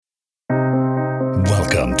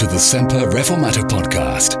Welcome to the Semper Reformata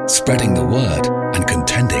podcast, spreading the word and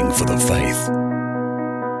contending for the faith.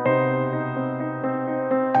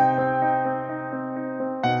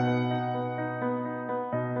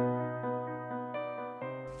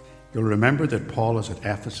 You'll remember that Paul is at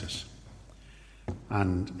Ephesus,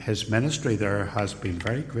 and his ministry there has been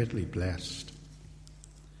very greatly blessed.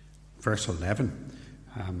 Verse 11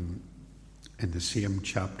 in the same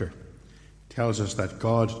chapter tells us that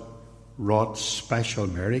God wrought special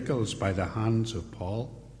miracles by the hands of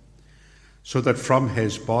Paul, so that from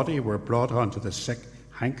his body were brought unto the sick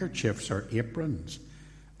handkerchiefs or aprons,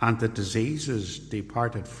 and the diseases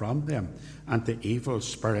departed from them, and the evil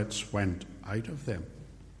spirits went out of them.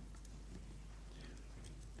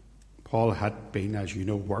 Paul had been, as you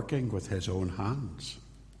know, working with his own hands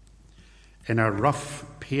in a rough,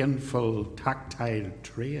 painful, tactile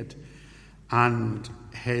trade, and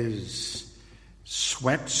his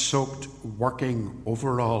sweat-soaked working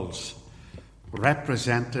overalls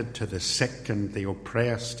represented to the sick and the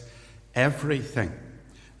oppressed everything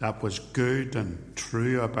that was good and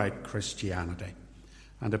true about Christianity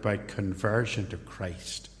and about conversion to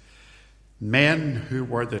Christ. Men who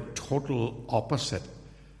were the total opposite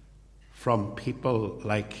from people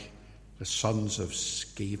like the sons of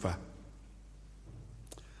Sceva.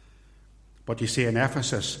 But you see, in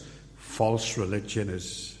Ephesus, false religion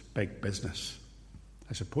is big business.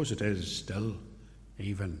 I suppose it is still,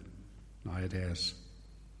 even nowadays.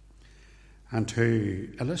 And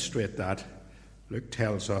to illustrate that, Luke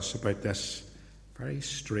tells us about this very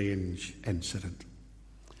strange incident.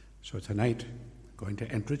 So tonight, I'm going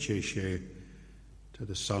to introduce you to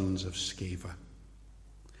the sons of Sceva.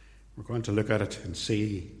 We're going to look at it and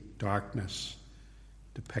see darkness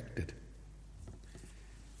depicted.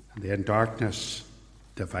 And in darkness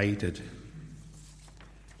divided,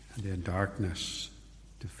 and in darkness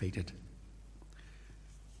defeated.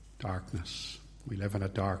 Darkness. We live in a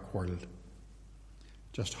dark world.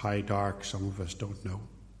 Just how dark, some of us don't know.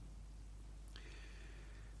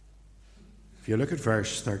 If you look at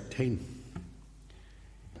verse 13,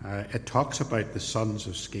 it talks about the sons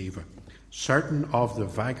of Sceva. Certain of the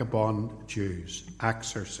vagabond Jews,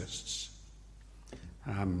 exorcists.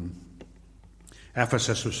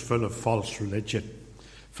 Ephesus was full of false religion,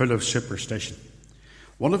 full of superstition.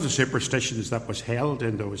 One of the superstitions that was held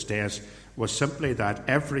in those days was simply that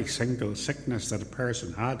every single sickness that a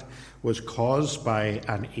person had was caused by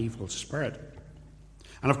an evil spirit.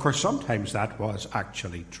 And of course, sometimes that was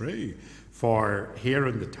actually true. For here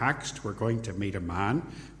in the text, we're going to meet a man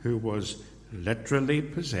who was literally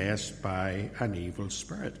possessed by an evil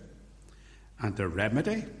spirit. And the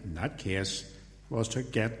remedy, in that case, was to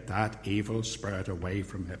get that evil spirit away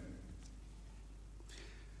from him.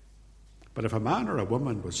 But if a man or a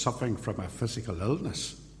woman was suffering from a physical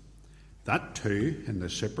illness, that too, in the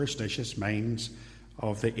superstitious minds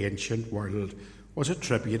of the ancient world, was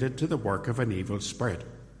attributed to the work of an evil spirit.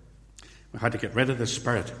 We had to get rid of the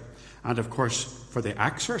spirit. And of course, for the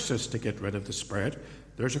exorcist to get rid of the spirit,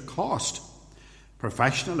 there's a cost.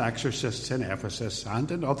 Professional exorcists in Ephesus and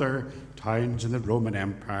in other towns in the Roman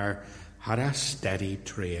Empire had a steady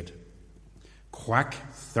trade. Quack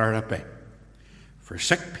therapy. For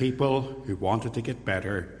sick people who wanted to get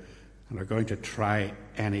better and are going to try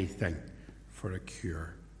anything for a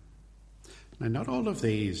cure. Now, not all of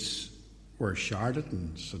these were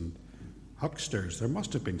charlatans and hucksters. There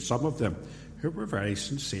must have been some of them who were very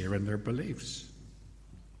sincere in their beliefs.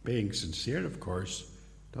 Being sincere, of course,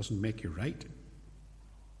 doesn't make you right. It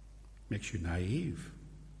makes you naive.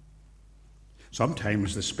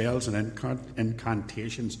 Sometimes the spells and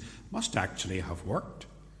incantations must actually have worked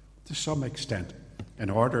to some extent in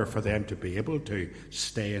order for them to be able to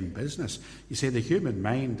stay in business. You see, the human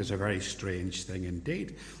mind is a very strange thing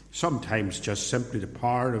indeed. Sometimes just simply the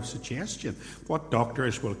power of suggestion, what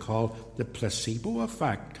doctors will call the placebo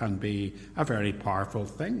effect, can be a very powerful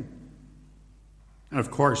thing. And of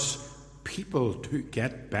course, people do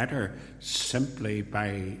get better simply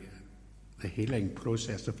by the healing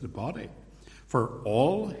process of the body. For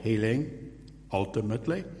all healing,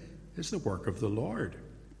 ultimately, is the work of the Lord.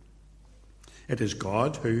 It is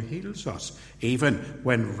God who heals us. Even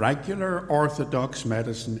when regular orthodox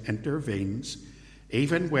medicine intervenes,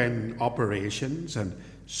 even when operations and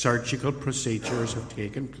surgical procedures have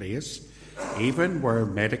taken place, even where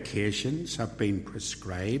medications have been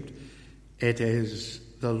prescribed, it is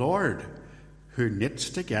the Lord who knits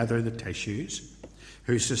together the tissues,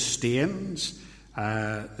 who sustains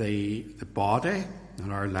the body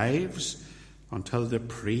and our lives until the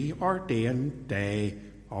preordained day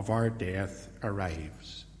of our death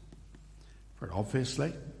arrives. For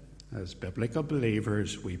obviously, as biblical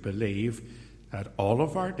believers, we believe that all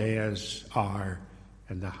of our days are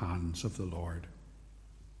in the hands of the Lord.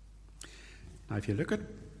 Now, if you look at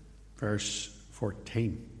verse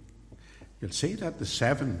 14, you'll see that the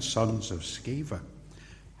 7 sons of Sceva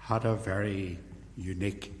had a very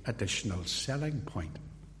unique additional selling point.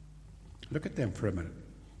 Look at them for a minute.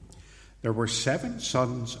 There were 7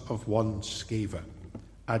 sons of one Sceva,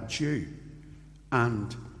 a Jew,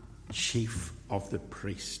 and chief of the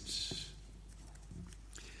priests.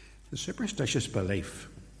 The superstitious belief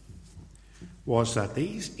was that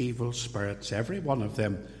these evil spirits, every one of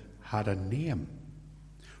them, had a name.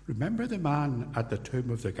 Remember the man at the tomb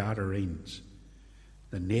of the Gadarenes?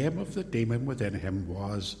 The name of the demon within him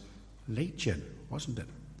was Legion, wasn't it?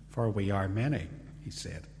 For we are many, he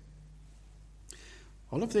said.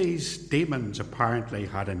 All of these demons apparently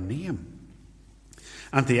had a name.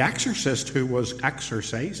 And the exorcist who was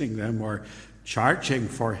exorcising them or charging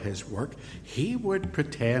for his work, he would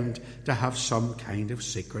pretend to have some kind of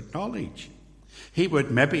secret knowledge. He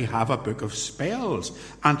would maybe have a book of spells,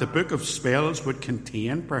 and the book of spells would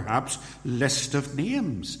contain perhaps a list of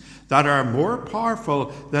names that are more powerful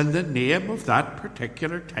than the name of that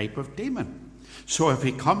particular type of demon. So if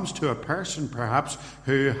he comes to a person perhaps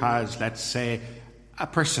who has, let's say, a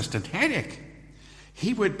persistent headache,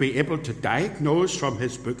 he would be able to diagnose from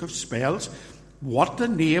his book of spells what the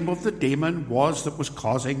name of the demon was that was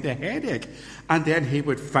causing the headache. And then he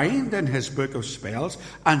would find in his book of spells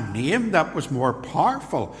a name that was more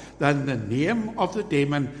powerful than the name of the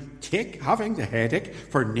demon having the headache,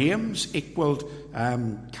 for names equaled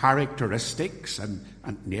characteristics and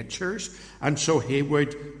natures. And so he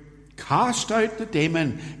would cast out the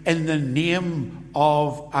demon in the name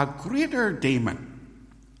of a greater demon,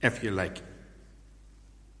 if you like.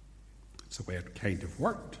 That's the way it kind of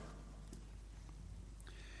worked.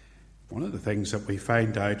 One of the things that we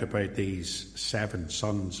find out about these 7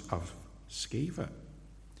 sons of Sceva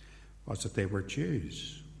was that they were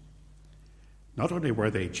Jews. Not only were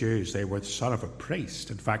they Jews, they were the son of a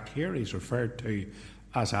priest. In fact, here he's referred to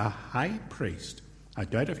as a high priest. I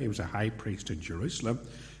doubt if he was a high priest in Jerusalem.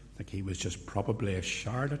 I think he was just probably a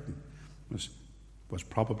charlatan, was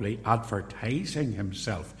probably advertising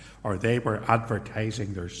himself, or they were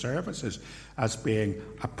advertising their services as being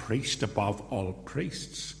a priest above all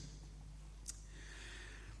priests.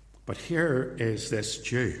 But here is this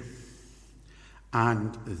Jew,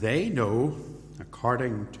 and they know,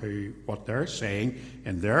 according to what they're saying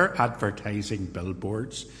in their advertising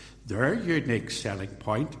billboards, their unique selling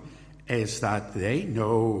point is that they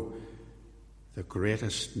know the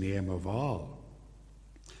greatest name of all.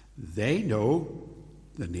 They know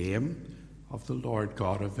the name of the Lord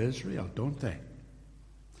God of Israel, don't they?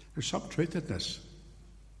 There's some truth in this.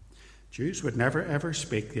 Jews would never ever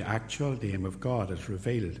speak the actual name of God as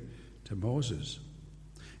revealed to Moses.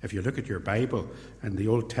 If you look at your Bible and the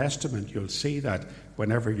Old Testament, you'll see that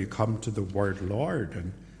whenever you come to the word Lord,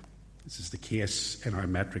 and this is the case in our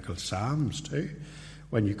metrical Psalms too,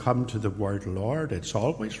 when you come to the word Lord, it's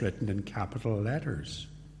always written in capital letters.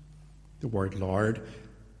 The word Lord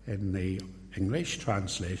in the English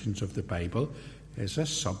translations of the Bible is a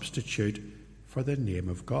substitute for the name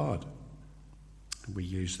of God. We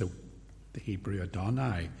use the Hebrew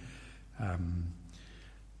Adonai,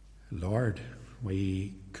 Lord.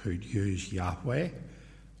 We could use Yahweh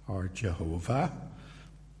or Jehovah,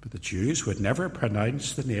 but the Jews would never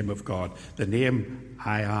pronounce the name of God. The name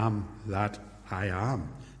I am that I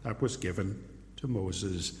am, that was given to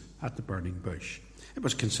Moses at the burning bush. It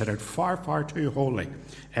was considered far, far too holy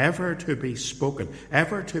ever to be spoken,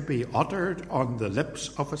 ever to be uttered on the lips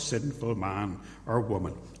of a sinful man or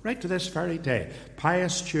woman. Right to this very day,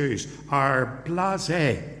 pious Jews are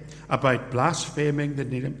blasé about blaspheming the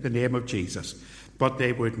name of Jesus, but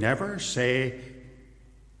they would never say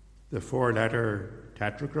the 4-letter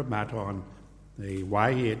tetragrammaton, the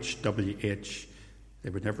YHWH. They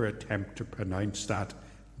would never attempt to pronounce that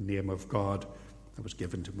name of God that was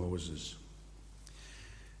given to Moses.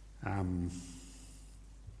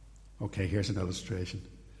 Okay, here's an illustration.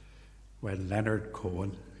 When Leonard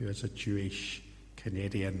Cohen, who is a Jewish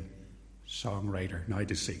Canadian songwriter, now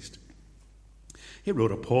deceased, he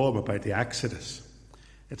wrote a poem about the Exodus.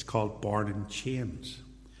 It's called Born in Chains.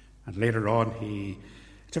 And later on,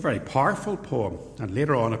 it's a very powerful poem, and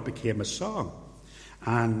later on it became a song.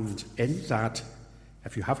 And in that,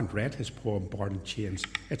 if you haven't read his poem, Born in Chains,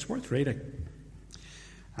 it's worth reading.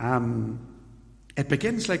 It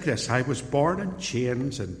begins like this: I was born in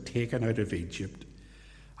chains and taken out of Egypt.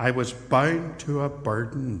 I was bound to a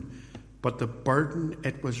burden, but the burden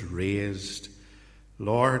it was raised.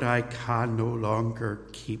 Lord, I can no longer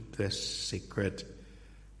keep this secret.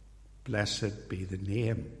 Blessed be the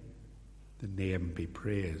name the name be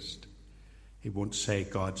praised. He won't say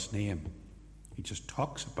God's name. He just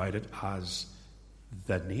talks about it as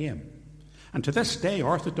the name. And to this day,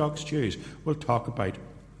 Orthodox Jews will talk about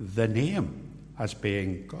the name as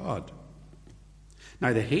being God.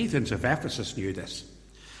 Now, the heathens of Ephesus knew this.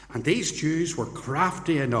 And these Jews were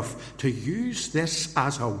crafty enough to use this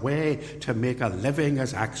as a way to make a living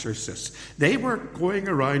as exorcists. They were going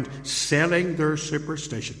around selling their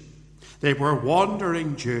superstition. They were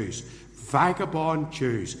wandering Jews, vagabond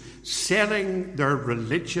Jews, selling their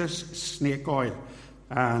religious snake oil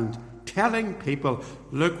and telling people,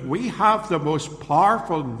 look, we have the most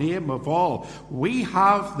powerful name of all. We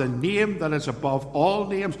have the name that is above all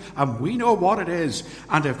names, and we know what it is.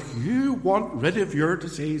 And if you want rid of your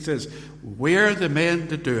diseases, we're the men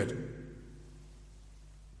to do it.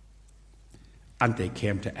 And they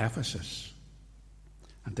came to Ephesus,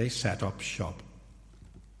 and they set up shop.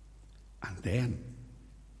 And then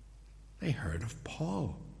they heard of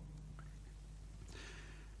Paul.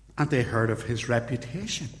 And they heard of his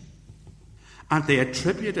reputation. And they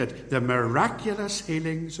attributed the miraculous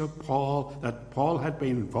healings of Paul that Paul had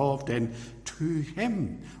been involved in to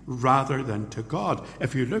him rather than to God.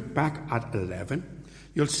 If you look back at 11,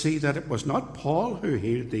 you'll see that it was not Paul who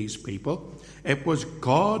healed these people. It was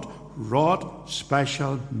God wrought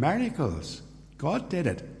special miracles. God did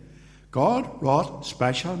it. God wrought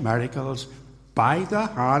special miracles by the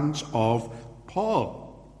hands of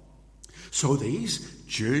Paul. So these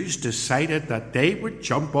Jews decided that they would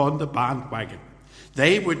jump on the bandwagon.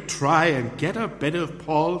 They would try and get a bit of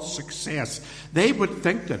Paul's success. They would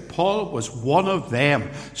think that Paul was one of them,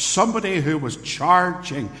 somebody who was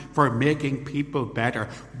charging for making people better.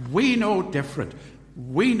 We know different.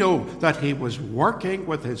 We know that he was working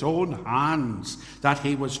with his own hands, that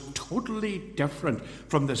he was totally different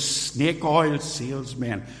from the snake oil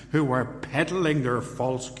salesmen who were peddling their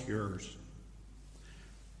false cures.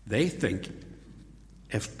 They think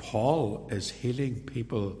if Paul is healing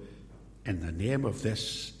people in the name of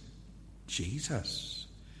this Jesus,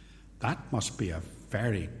 that must be a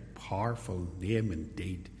very powerful name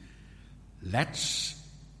indeed. Let's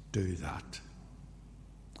do that.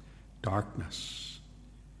 Darkness,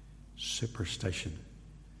 superstition,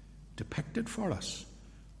 depicted for us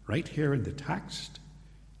right here in the text.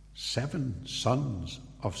 7 sons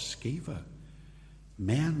of Sceva,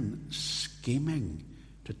 men scheming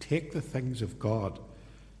to take the things of God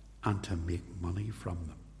and to make money from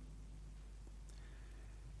them.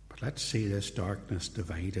 But let's see this darkness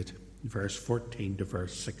divided, verse 14 to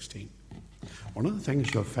verse 16. One of the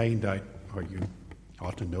things you'll find out, or you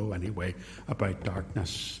ought to know anyway, about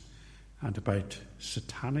darkness and about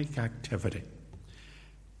satanic activity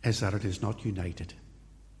is that it is not united.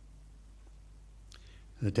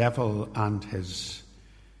 The devil and his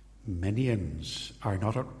minions are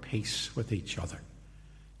not at peace with each other.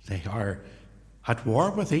 They are at war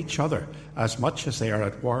with each other as much as they are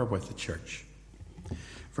at war with the church.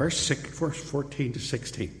 Verse 14 to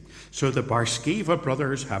 16. So the Barskeva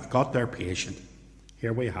brothers have got their patient.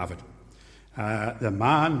 Here we have it. The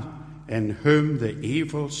man in whom the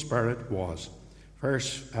evil spirit was.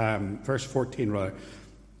 Verse 14 rather.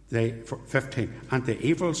 15. And the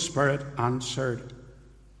evil spirit answered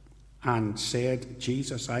and said,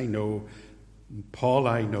 Jesus I know, Paul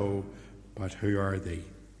I know, but who are thee?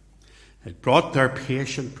 It brought their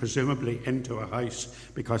patient presumably into a house,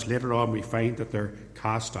 because later on we find that they're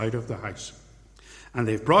cast out of the house. And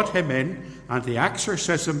they've brought him in, and the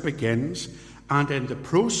exorcism begins, and in the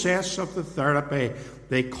process of the therapy,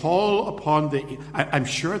 they call upon I'm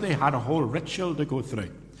sure they had a whole ritual to go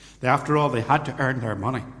through. After all, they had to earn their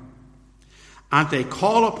money. And they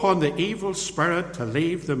call upon the evil spirit to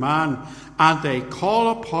leave the man, and they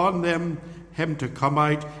call upon him to come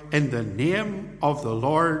out in the name of the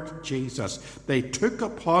Lord Jesus. They took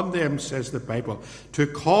upon them, says the Bible, to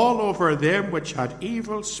call over them which had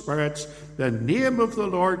evil spirits the name of the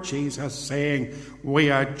Lord Jesus, saying,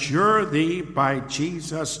 we adjure thee by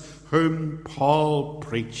Jesus whom Paul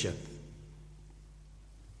preacheth.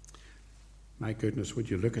 My goodness, would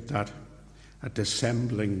you look at that? A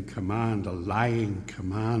dissembling command, a lying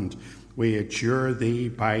command. We adjure thee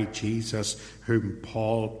by Jesus whom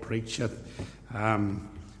Paul preacheth.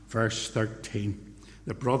 Verse 13.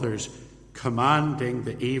 The brothers commanding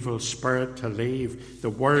the evil spirit to leave. The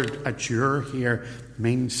word adjure here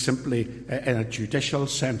means simply, in a judicial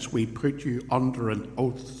sense, we put you under an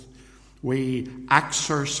oath. We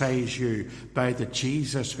exorcise you by the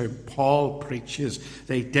Jesus whom Paul preaches.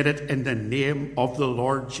 They did it in the name of the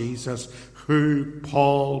Lord Jesus, who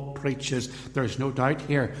Paul preaches. There's no doubt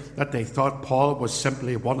here that they thought Paul was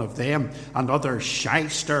simply one of them, another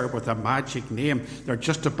shyster with a magic name. They're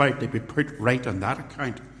just about to be put right on that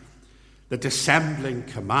account. The dissembling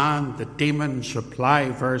command, the demon's reply,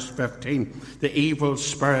 verse 15. The evil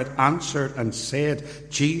spirit answered and said,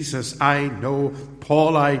 Jesus I know,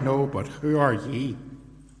 Paul I know, but who are ye?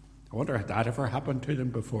 I wonder had that ever happened to them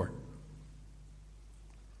before.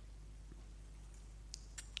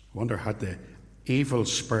 I wonder had the evil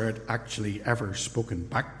spirit actually ever spoken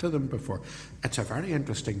back to them before. It's a very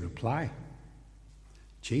interesting reply.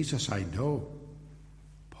 Jesus I know,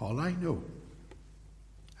 Paul I know.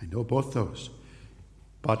 I know both those.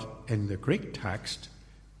 But in the Greek text,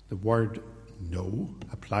 the word know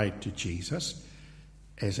applied to Jesus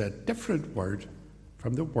is a different word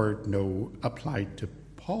from the word know applied to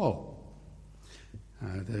Paul.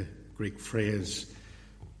 The Greek phrase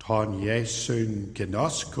ton Iesun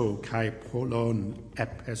gnosko kai polon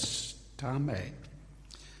epistame.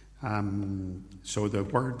 So the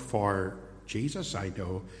word for Jesus I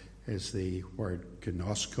know is the word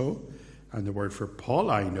gnosko, and the word for Paul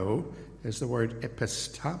I know is the word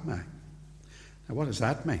epistame. Now what does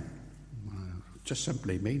that mean? It just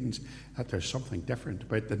simply means that there's something different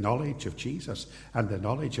about the knowledge of Jesus and the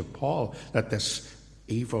knowledge of Paul that this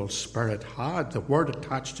evil spirit had. The word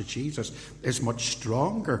attached to Jesus is much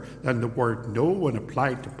stronger than the word know when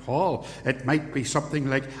applied to Paul. It might be something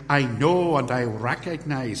like, I know and I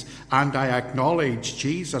recognize and I acknowledge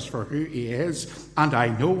Jesus for who he is, and I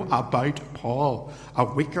know about Paul. A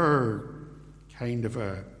weaker kind of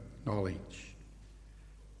a knowledge.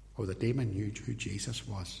 Oh, the demon knew who Jesus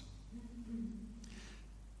was.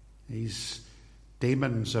 These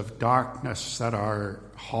demons of darkness that are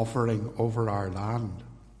hovering over our land,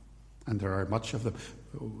 and there are much of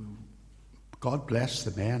them. God bless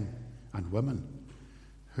the men and women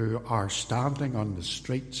who are standing on the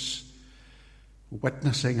streets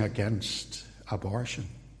witnessing against abortion.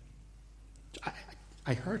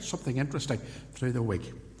 I heard something interesting through the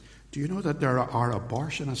week. Do you know that there are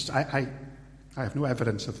abortionists? I have no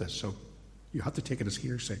evidence of this, so you have to take it as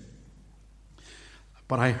hearsay.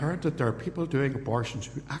 But I heard that there are people doing abortions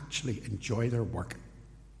who actually enjoy their work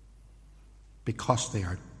because they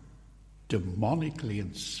are demonically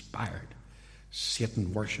inspired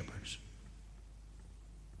Satan worshippers.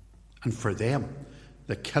 And for them,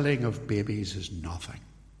 the killing of babies is nothing.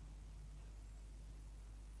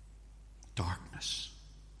 Darkness.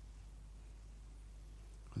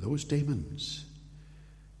 Those demons,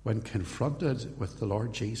 when confronted with the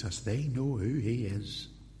Lord Jesus, they know who he is.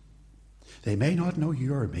 They may not know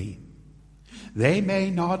you or me. They may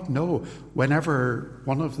not know whenever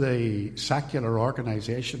one of the secular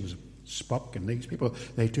organizations, SPUC and these people,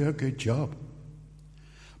 they do a good job.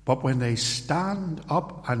 But when they stand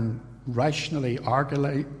up and rationally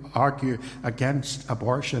argue against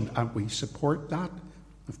abortion, and we support that,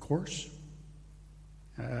 of course,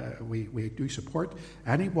 we do support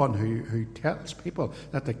anyone who tells people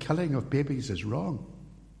that the killing of babies is wrong.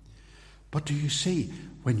 But do you see,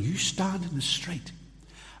 when you stand in the street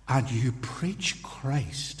and you preach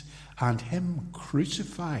Christ and him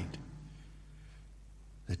crucified,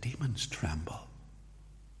 the demons tremble.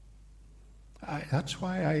 That's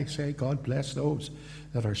why I say God bless those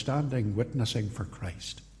that are standing witnessing for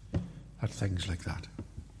Christ at things like that.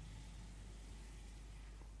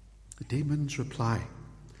 The demons reply,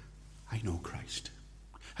 I know Christ.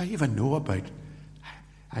 I even know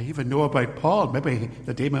about Paul. Maybe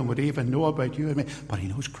the demon would even know about you and me, but he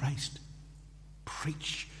knows Christ.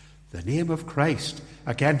 Preach the name of Christ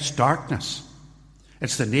against darkness.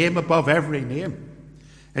 It's the name above every name.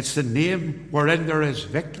 It's the name wherein there is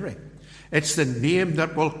victory. It's the name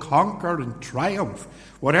that will conquer and triumph.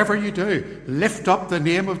 Whatever you do, lift up the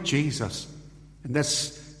name of Jesus in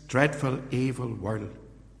this dreadful, evil world.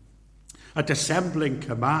 A dissembling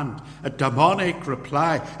command, a demonic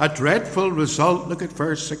reply, a dreadful result. Look at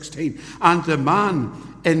verse 16. And the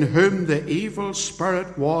man in whom the evil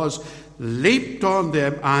spirit was leaped on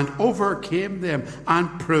them and overcame them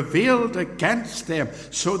and prevailed against them,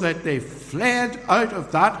 so that they fled out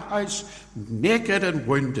of that house naked and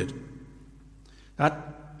wounded.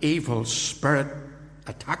 That evil spirit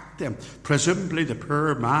attacked them. Presumably the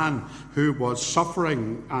poor man who was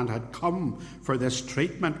suffering and had come for this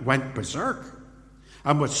treatment went berserk.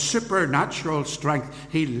 And with supernatural strength,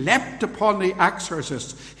 he leapt upon the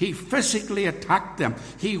exorcists. He physically attacked them.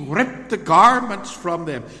 He ripped the garments from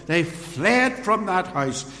them. They fled from that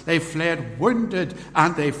house. They fled wounded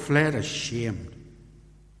and they fled ashamed.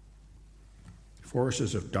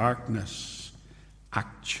 Forces of darkness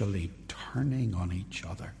actually turning on each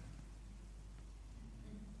other.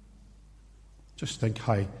 Just think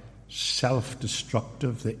how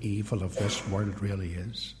self-destructive the evil of this world really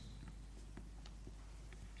is.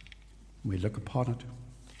 We look upon it.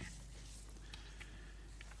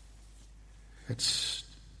 It's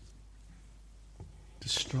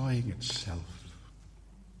destroying itself.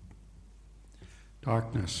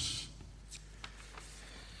 Darkness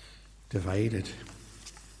divided.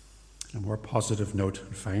 On a more positive note,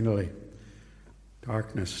 and finally,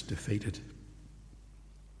 darkness defeated.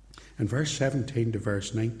 In verse 17 to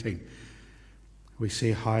verse 19, we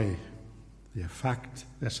see how the effect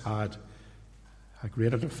this had, how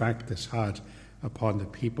great an effect this had upon the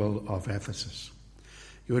people of Ephesus.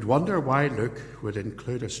 You would wonder why Luke would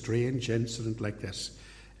include a strange incident like this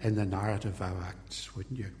in the narrative of Acts,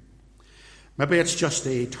 wouldn't you? Maybe it's just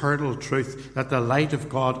the eternal truth that the light of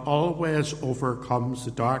God always overcomes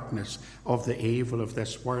the darkness of the evil of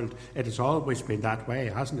this world. It has always been that way,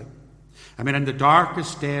 hasn't it? I mean, in the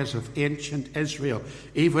darkest days of ancient Israel,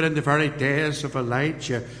 even in the very days of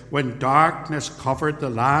Elijah, when darkness covered the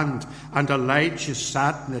land and Elijah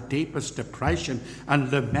sat in the deepest depression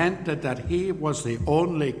and lamented that he was the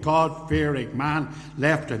only God-fearing man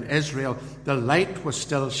left in Israel, the light was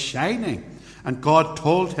still shining. And God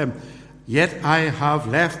told him, "Yet I have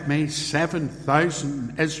left me 7,000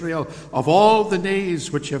 in Israel of all the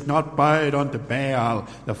knees which have not bowed unto Baal,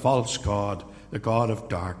 the false god, the god of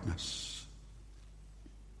darkness."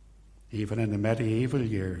 Even in the medieval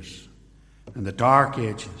years, in the Dark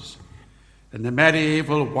Ages, in the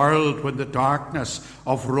medieval world when the darkness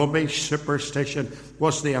of Romish superstition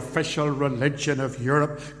was the official religion of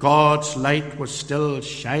Europe, God's light was still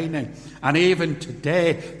shining. And even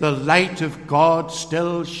today, the light of God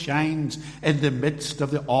still shines in the midst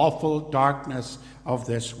of the awful darkness of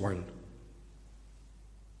this world.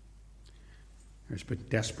 There's been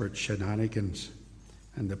desperate shenanigans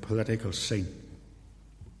in the political scene.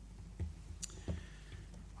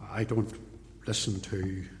 I don't listen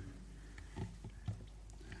to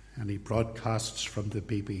any broadcasts from the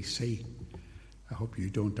BBC. I hope you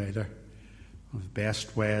don't either. One of the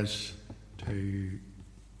best ways to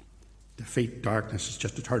defeat darkness is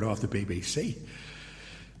just to turn off the BBC.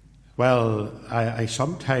 Well, I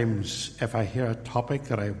sometimes, if I hear a topic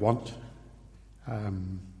that I want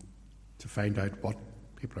to find out what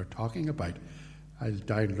people are talking about, I'll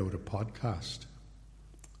download a podcast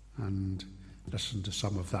and listen to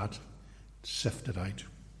some of that, sift it out.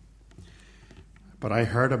 But I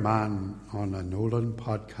heard a man on a Nolan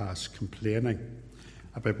podcast complaining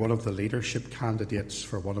about one of the leadership candidates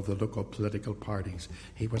for one of the local political parties.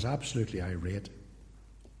 He was absolutely irate.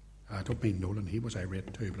 I don't mean Nolan, he was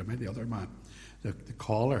irate too, but I mean the other man, the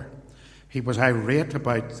caller. He was irate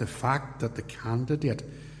about the fact that the candidate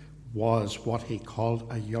was what he called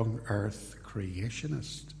a young earth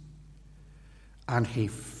creationist. And he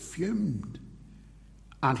fumed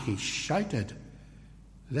and he shouted,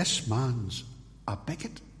 "This man's a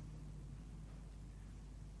bigot."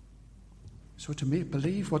 So to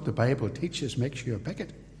believe what the Bible teaches makes you a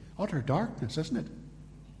bigot. Utter darkness, isn't it?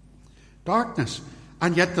 Darkness.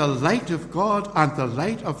 And yet the light of God and the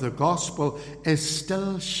light of the gospel is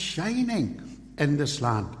still shining in this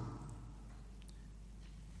land.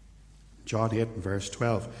 John 8 and verse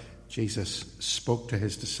 12, Jesus spoke to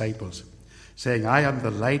his disciples, saying, "I am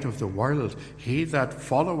the light of the world. He that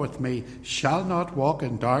followeth me shall not walk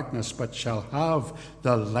in darkness, but shall have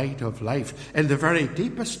the light of life." In the very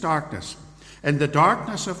deepest darkness, in the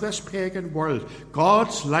darkness of this pagan world,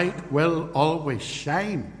 God's light will always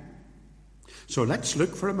shine. So let's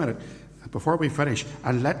look for a minute before we finish,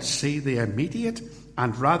 and let's see the immediate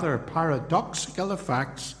and rather paradoxical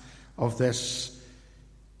effects of this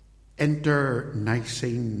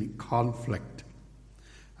inter-Nicene conflict,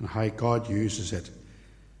 and how God uses it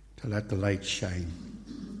to let the light shine.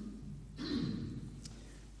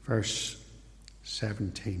 Verse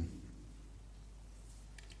 17.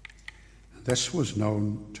 This was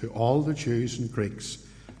known to all the Jews and Greeks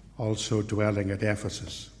also dwelling at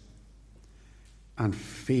Ephesus, and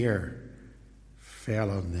fear fell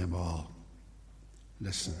on them all.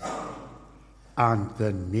 Listen. And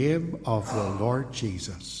the name of the Lord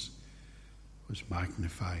Jesus was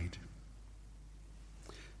magnified.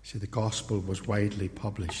 See, the gospel was widely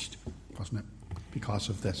published, wasn't it? Because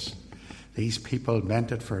of this. These people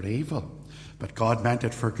meant it for evil, but God meant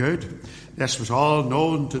it for good. This was all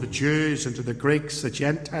known to the Jews and to the Greeks, the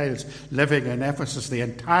Gentiles living in Ephesus. The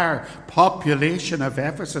entire population of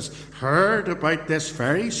Ephesus heard about this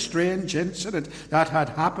very strange incident that had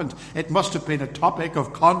happened. It must have been a topic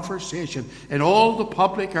of conversation in all the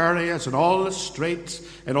public areas, in all the streets,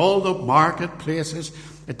 in all the marketplaces.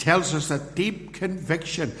 it tells us that deep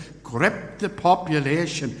conviction gripped the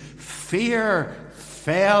population. Fear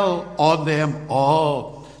fell on them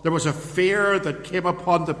all. There was a fear that came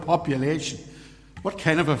upon the population. What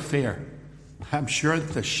kind of a fear? I'm sure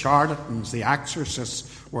that the charlatans, the exorcists,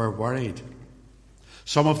 were worried.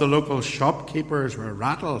 Some of the local shopkeepers were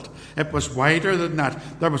rattled. It was wider than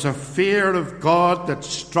that. There was a fear of God that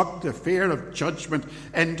struck the fear of judgment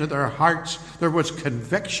into their hearts. There was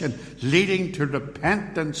conviction leading to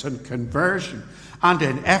repentance and conversion, and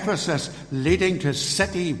in Ephesus leading to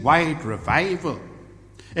city-wide revival.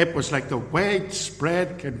 It was like the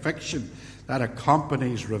widespread conviction that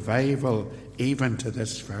accompanies revival even to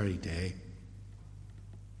this very day.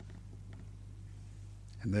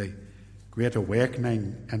 In the Great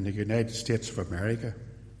Awakening in the United States of America,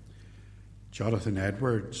 Jonathan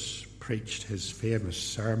Edwards preached his famous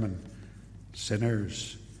sermon,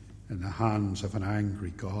 Sinners in the Hands of an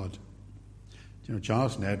Angry God. You know,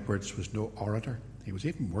 Jonathan Edwards was no orator. He was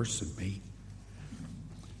even worse than me.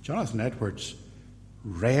 Jonathan Edwards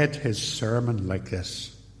read his sermon like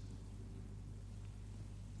this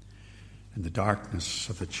in the darkness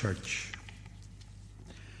of the church.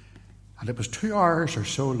 And it was 2 hours or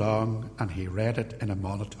so long, and he read it in a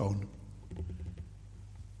monotone.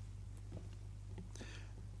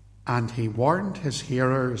 And he warned his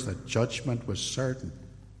hearers that judgment was certain.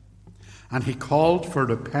 And he called for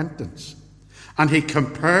repentance. And he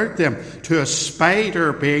compared them to a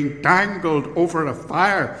spider being dangled over a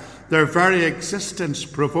fire, their very existence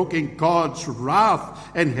provoking God's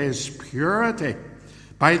wrath in his purity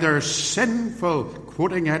by their sinful,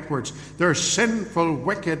 quoting Edwards, their sinful,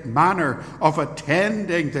 wicked manner of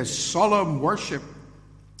attending this solemn worship.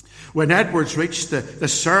 When Edwards reached the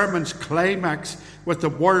sermon's climax with the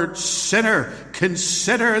word sinner,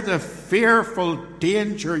 consider the fearful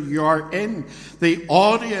danger you are in, the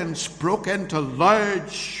audience broke into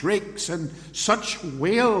loud shrieks and such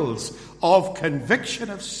wails of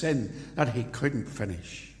conviction of sin that he couldn't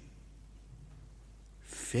finish.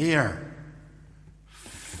 Fear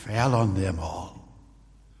fell on them all.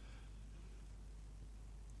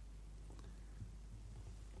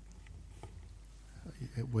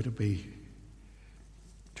 Would it be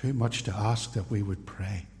too much to ask that we would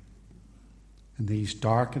pray in these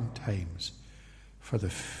darkened times for the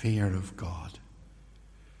fear of God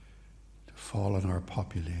to fall on our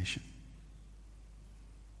population?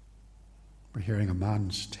 We're hearing a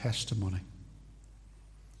man's testimony.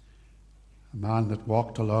 A man that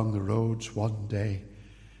walked along the roads one day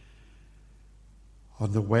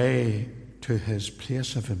on the way to his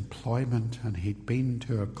place of employment, and he'd been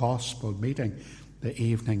to a gospel meeting the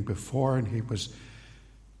evening before, and he was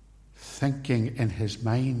thinking in his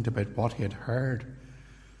mind about what he had heard.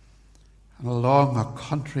 And along a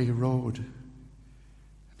country road in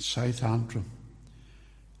South Antrim,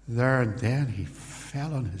 there and then he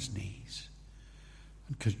fell on his knees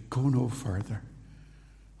and could go no further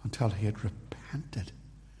until he had repented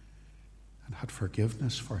and had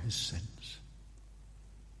forgiveness for his sins.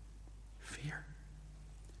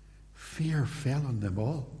 Fear fell on them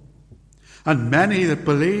all. And many that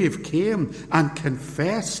believed came and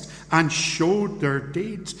confessed and showed their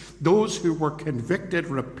deeds. Those who were convicted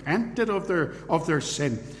repented of their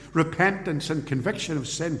sin. Repentance and conviction of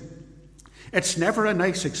sin. It's never a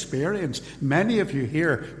nice experience. Many of you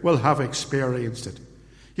here will have experienced it.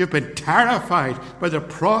 You've been terrified by the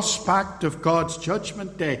prospect of God's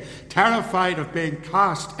judgment day, terrified of being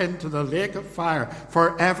cast into the lake of fire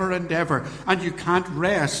forever and ever, and you can't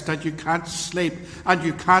rest, and you can't sleep, and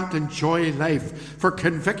you can't enjoy life, for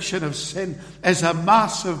conviction of sin is a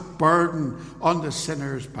massive burden on the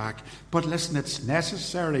sinner's back. But listen, it's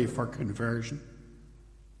necessary for conversion.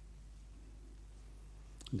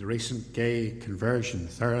 In the recent gay conversion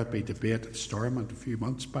therapy debate at Stormont a few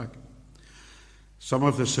months back, some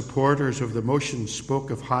of the supporters of the motion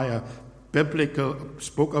spoke of a biblical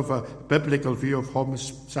view of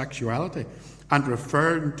homosexuality and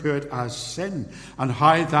referring to it as sin, and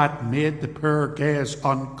how that made the poor gays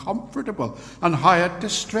uncomfortable and how it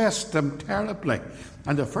distressed them terribly.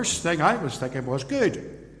 And the first thing I was thinking was,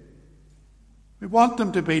 good. We want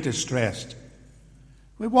them to be distressed.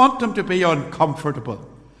 We want them to be uncomfortable.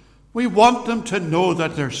 We want them to know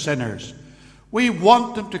that they're sinners. We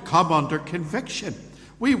want them to come under conviction.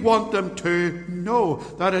 We want them to know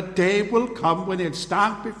that a day will come when they'll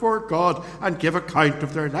stand before God and give account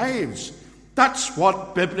of their lives. That's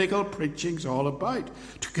what biblical preaching's all about,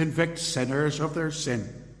 to convict sinners of their sin,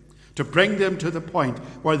 to bring them to the point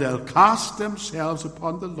where they'll cast themselves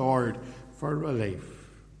upon the Lord for relief.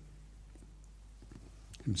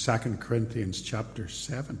 In 2 Corinthians chapter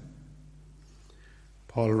 7,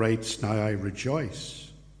 Paul writes, "Now I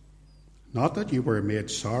rejoice Not that you were made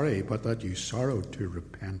sorry, but that you sorrowed to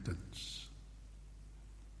repentance.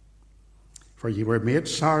 For you were made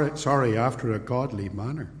sorry after a godly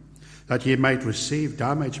manner, that ye might receive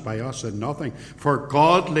damage by us in nothing. For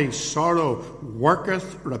godly sorrow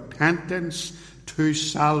worketh repentance to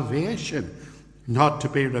salvation, not to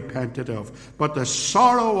be repented of. But the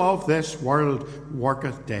sorrow of this world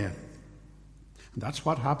worketh death. And that's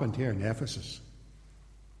what happened here in Ephesus.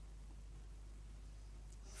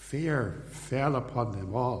 Fear fell upon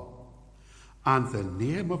them all, and the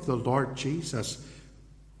name of the Lord Jesus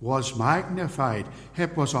was magnified.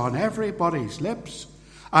 It was on everybody's lips.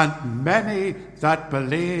 And many that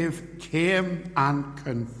believe came and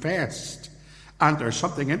confessed. And there's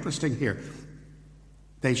something interesting here.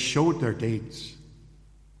 They showed their deeds.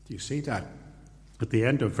 Do you see that? At the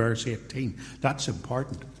end of verse 18. That's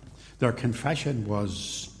important. Their confession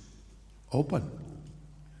was open.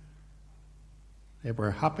 They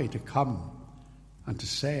were happy to come and to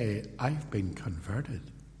say, I've been converted.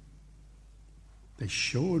 They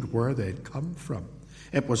showed where they'd come from.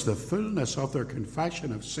 It was the fullness of their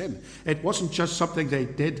confession of sin. It wasn't just something they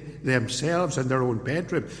did themselves in their own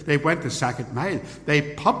bedroom. They went the second mile.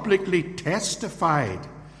 They publicly testified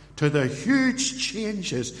to the huge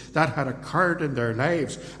changes that had occurred in their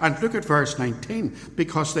lives. And look at verse 19.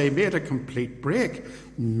 Because they made a complete break,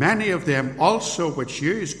 many of them also which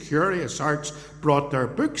used curious arts brought their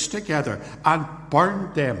books together and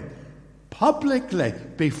burned them publicly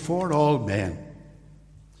before all men.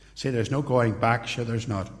 See, there's no going back, sure there's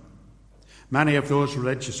not. Many of those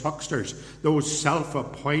religious hucksters, those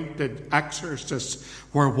self-appointed exorcists,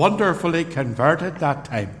 were wonderfully converted that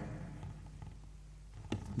time.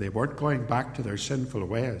 They weren't going back to their sinful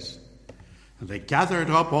ways. And they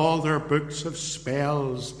gathered up all their books of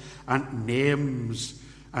spells and names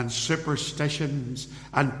and superstitions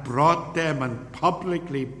and brought them and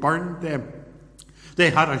publicly burned them. They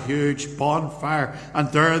had a huge bonfire, and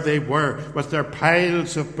there they were with their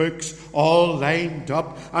piles of books all lined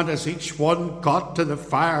up. And as each one got to the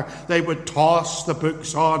fire, they would toss the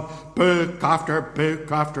books on, book after book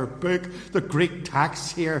after book. The Greek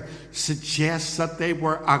text here suggests that they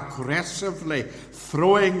were aggressively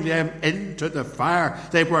throwing them into the fire.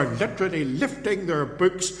 They were literally lifting their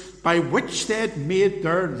books by which they had made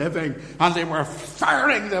their living, and they were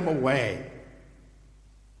firing them away.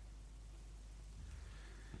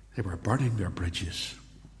 They were burning their bridges.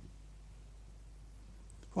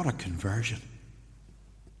 What a conversion.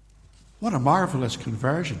 What a marvelous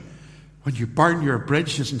conversion. When you burn your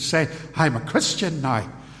bridges and say, I'm a Christian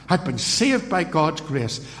now. I've been saved by God's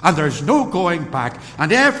grace, and there's no going back,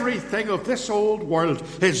 and everything of this old world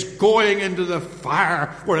is going into the fire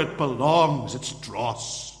where it belongs. It's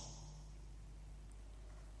dross.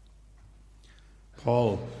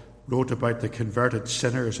 Paul wrote about the converted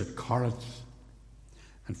sinners at Corinth.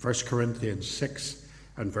 In 1 Corinthians 6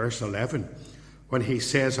 and verse 11, when he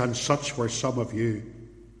says, and such were some of you,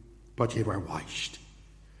 but ye were washed.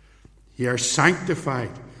 Ye are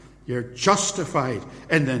sanctified, ye are justified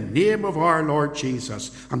in the name of our Lord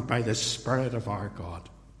Jesus and by the Spirit of our God.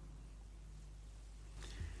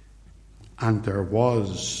 And there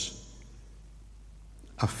was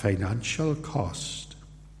a financial cost.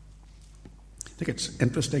 I think it's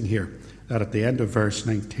interesting here that at the end of verse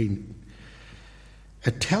 19,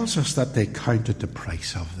 it tells us that they counted the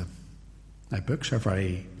price of them. Now, books are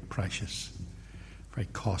very precious, very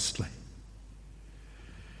costly.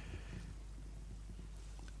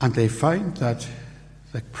 And they found that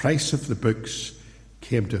the price of the books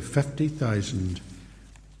came to 50,000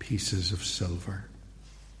 pieces of silver.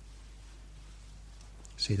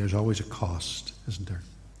 See, there's always a cost, isn't there,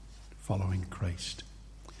 following Christ.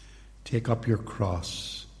 Take up your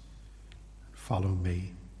cross, follow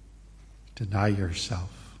me. Deny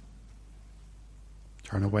yourself.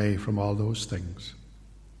 Turn away from all those things.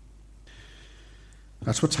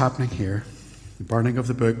 That's what's happening here. The burning of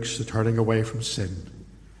the books, the turning away from sin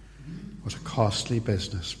was a costly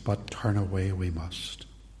business, but turn away we must.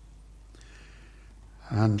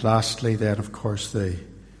 And lastly then, of course, the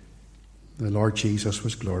Lord Jesus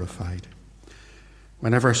was glorified.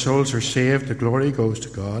 Whenever souls are saved, the glory goes to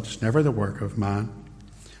God. It's never the work of man.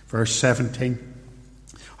 Verse 17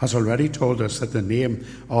 has already told us that the name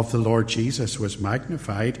of the Lord Jesus was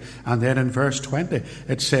magnified. And then in verse 20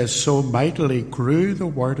 it says, so mightily grew the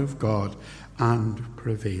word of God and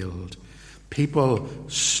prevailed. People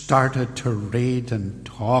started to read and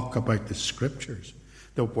talk about the Scriptures,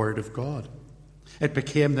 the Word of God. It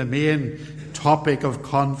became the main topic of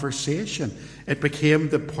conversation. It became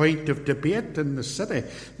the point of debate in the city.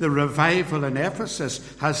 The revival in Ephesus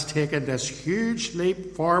has taken this huge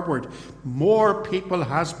leap forward. More people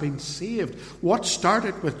has been saved. What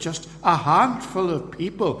started with just a handful of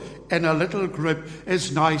people in a little group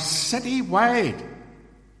is now citywide.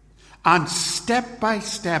 And step by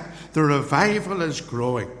step, the revival is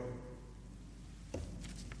growing.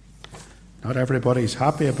 Not everybody's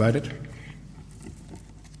happy about it.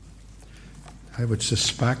 I would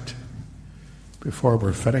suspect before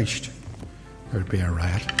we're finished, there'd be a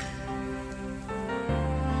riot.